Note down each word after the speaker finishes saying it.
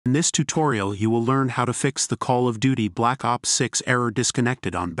In this tutorial you will learn how to fix the Call of Duty Black Ops 6 error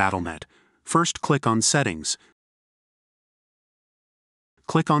disconnected on Battlenet. First, click on Settings.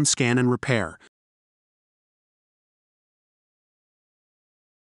 Click on Scan and Repair.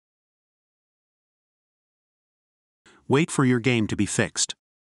 Wait for your game to be fixed.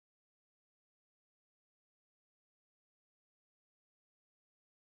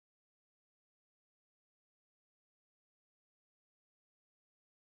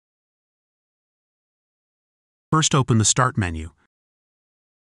 First, open the Start menu.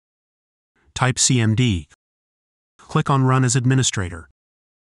 Type CMD. Click on Run as Administrator.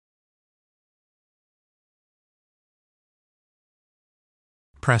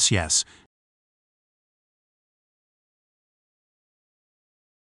 Press Yes.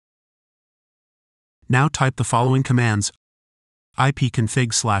 Now type the following commands: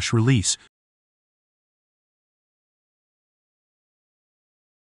 ipconfig/release.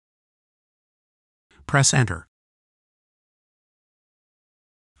 Press Enter.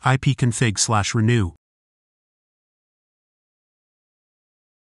 ipconfig/renew.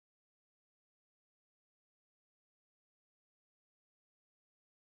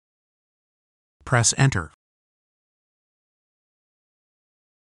 Press Enter.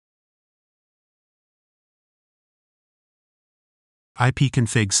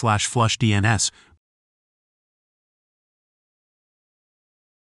 ipconfig/flush DNS.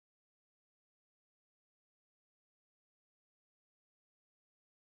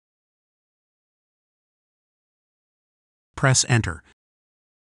 Press Enter.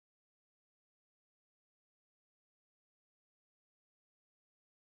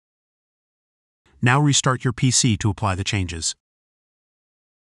 Now restart your PC to apply the changes.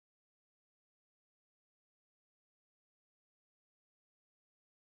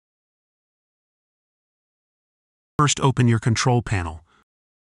 First, open your control panel.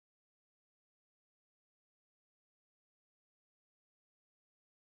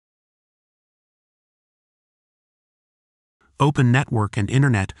 Open Network and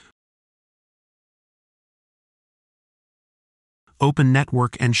Internet. Open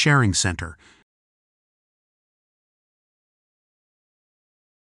Network and Sharing Center.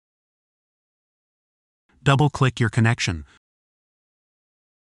 Double-click your connection.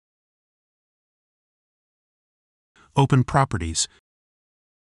 Open Properties.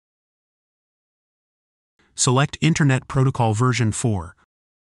 Select Internet Protocol version 4.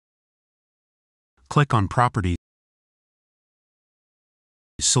 Click on Properties.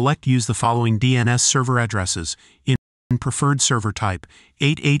 Select Use the following DNS server addresses in preferred server type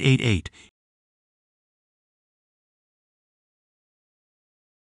 8888.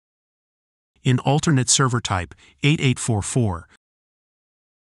 In alternate server type 8844.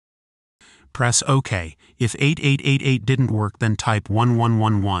 Press OK. If 8888 didn't work, then type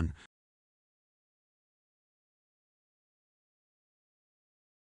 1111.